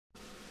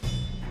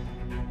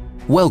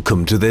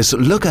Welcome to this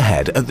look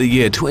ahead at the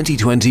year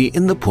 2020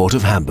 in the Port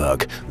of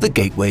Hamburg, the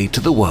gateway to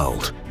the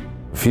world.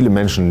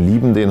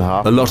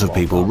 A lot of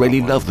people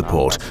really love the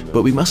port,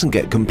 but we mustn't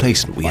get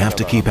complacent, we have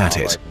to keep at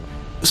it.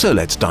 So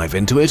let's dive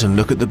into it and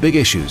look at the big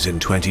issues in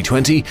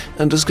 2020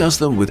 and discuss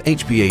them with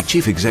HPA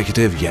Chief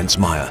Executive Jens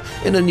Meier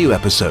in a new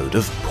episode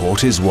of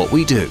Port is What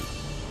We Do.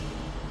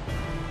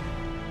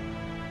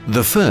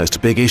 The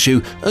first big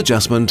issue,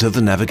 adjustment of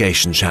the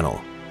navigation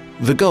channel.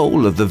 The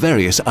goal of the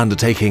various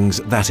undertakings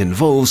that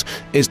involves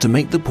is to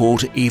make the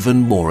port even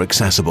more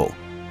accessible.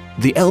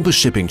 The Elbe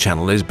shipping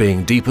channel is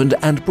being deepened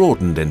and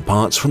broadened in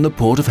parts from the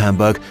Port of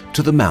Hamburg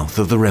to the mouth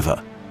of the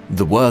river.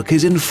 The work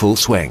is in full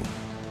swing.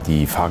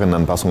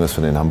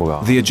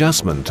 The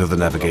adjustment of the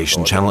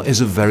navigation channel is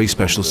of very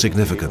special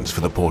significance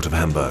for the Port of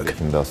Hamburg.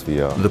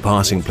 The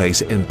passing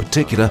place in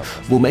particular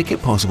will make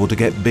it possible to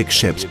get big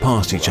ships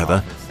past each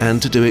other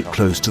and to do it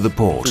close to the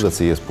port.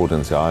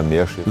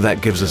 That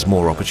gives us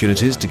more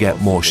opportunities to get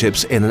more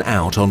ships in and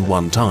out on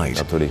one tide.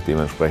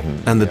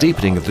 And the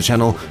deepening of the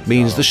channel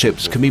means the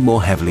ships can be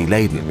more heavily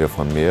laden.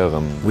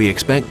 We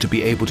expect to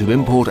be able to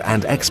import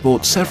and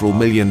export several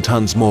million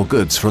tons more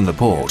goods from the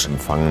port.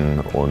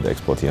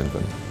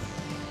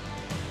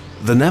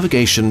 The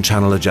Navigation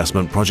Channel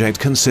Adjustment project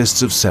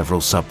consists of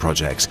several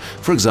sub-projects,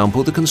 for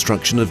example the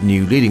construction of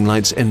new leading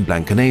lights in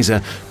Blankenese,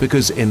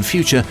 because in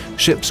future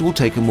ships will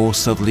take a more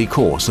southerly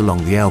course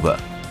along the Elbe.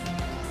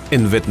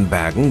 In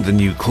Wittenbergen, the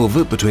new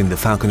culvert between the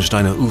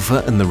Falkensteiner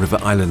Ufer and the river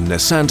island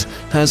Nessant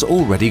has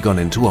already gone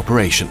into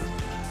operation.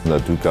 We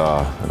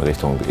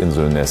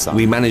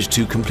managed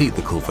to complete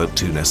the culvert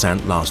to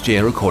Nessant last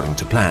year according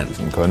to plan.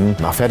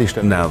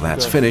 Now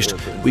that's finished,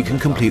 we can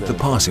complete the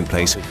passing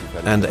place,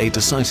 and a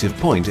decisive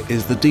point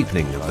is the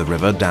deepening of the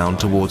river down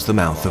towards the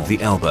mouth of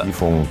the Elbe.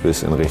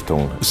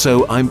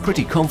 So I'm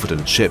pretty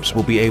confident ships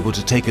will be able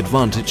to take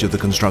advantage of the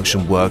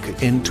construction work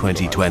in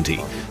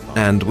 2020,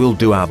 and we'll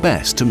do our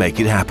best to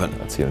make it happen.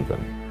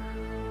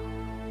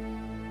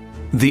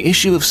 The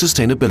issue of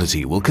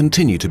sustainability will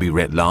continue to be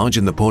writ large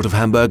in the Port of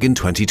Hamburg in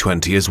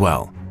 2020 as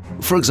well.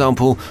 For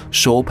example,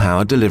 shore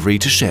power delivery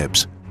to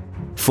ships,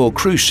 for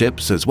cruise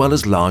ships as well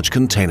as large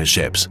container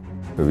ships.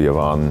 We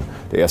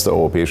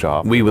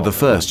were the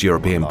first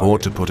European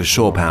port to put a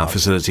shore power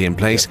facility in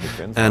place,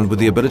 and with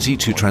the ability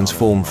to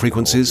transform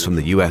frequencies from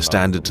the US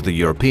standard to the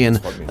European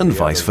and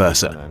vice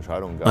versa.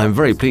 I'm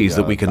very pleased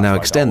that we can now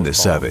extend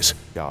this service.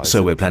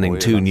 So we're planning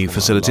 2 new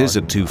facilities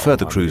at 2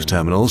 further cruise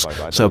terminals,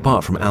 so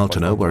apart from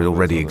Altona, where it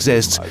already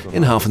exists,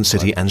 in Hafen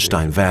City and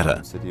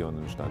Steinwerder.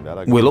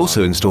 We'll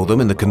also install them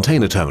in the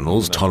container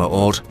terminals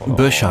Tollerort,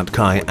 Burchard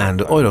Kai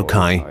and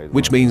Eurokai,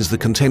 which means the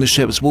container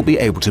ships will be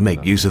able to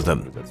make use of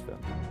them.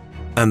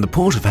 And the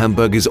Port of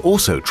Hamburg is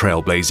also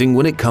trailblazing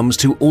when it comes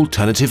to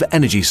alternative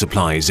energy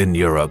supplies in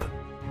Europe.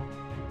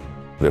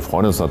 Of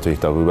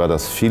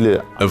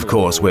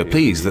course, we're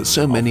pleased that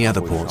so many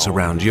other ports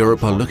around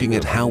Europe are looking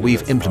at how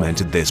we've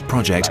implemented this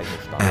project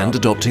and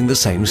adopting the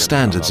same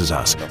standards as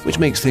us, which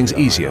makes things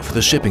easier for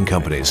the shipping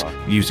companies,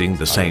 using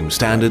the same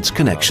standards,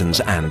 connections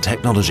and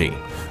technology.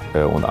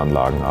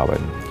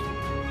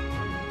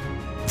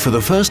 For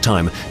the first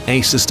time,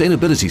 a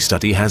sustainability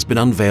study has been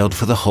unveiled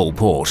for the whole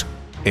port.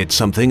 It's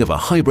something of a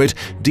hybrid,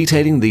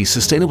 detailing the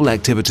sustainable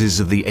activities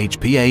of the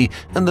HPA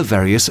and the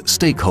various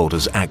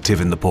stakeholders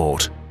active in the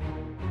port.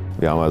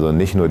 We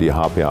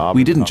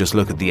didn't just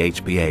look at the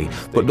HPA,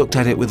 but looked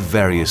at it with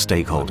various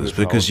stakeholders,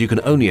 because you can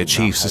only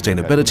achieve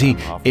sustainability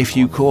if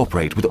you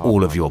cooperate with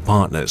all of your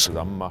partners.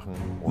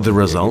 The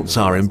results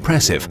are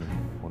impressive.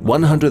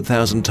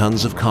 100,000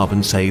 tons of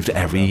carbon saved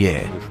every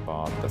year.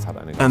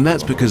 And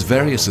that's because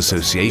various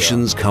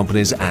associations,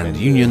 companies and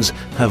unions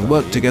have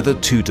worked together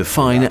to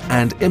define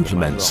and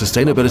implement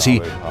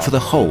sustainability for the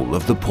whole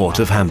of the Port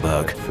of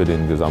Hamburg.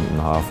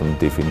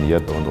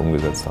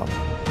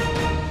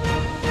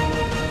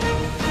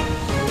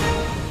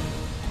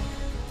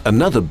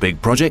 Another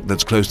big project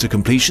that's close to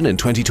completion in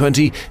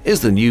 2020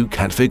 is the new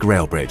Katwijk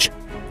rail bridge.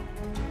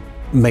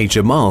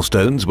 Major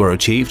milestones were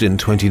achieved in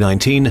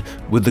 2019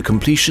 with the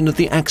completion of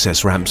the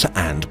access ramps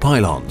and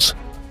pylons.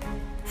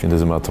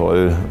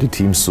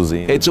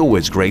 It's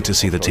always great to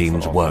see the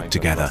teams work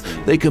together.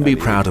 They can be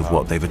proud of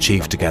what they've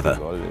achieved together.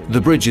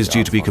 The bridge is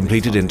due to be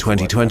completed in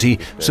 2020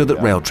 so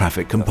that rail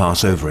traffic can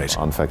pass over it.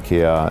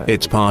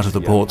 It's part of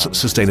the port's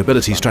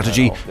sustainability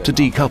strategy to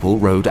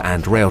decouple road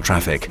and rail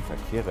traffic.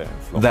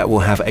 That will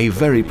have a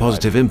very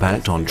positive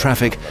impact on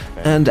traffic,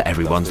 and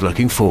everyone's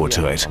looking forward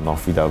to it.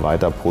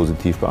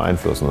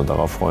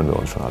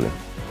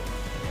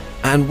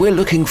 And we're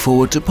looking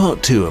forward to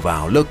part 2 of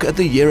our look at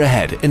the year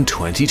ahead in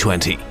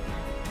 2020.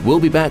 We'll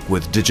be back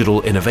with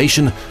digital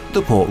innovation,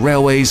 the port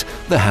railways,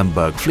 the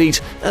Hamburg fleet,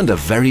 and a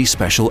very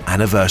special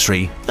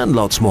anniversary, and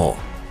lots more.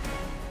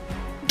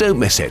 Don't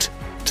miss it.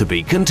 To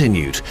be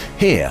continued,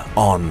 here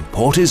on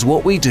Port is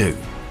What We Do.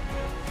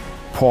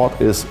 Port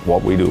is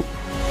what we do.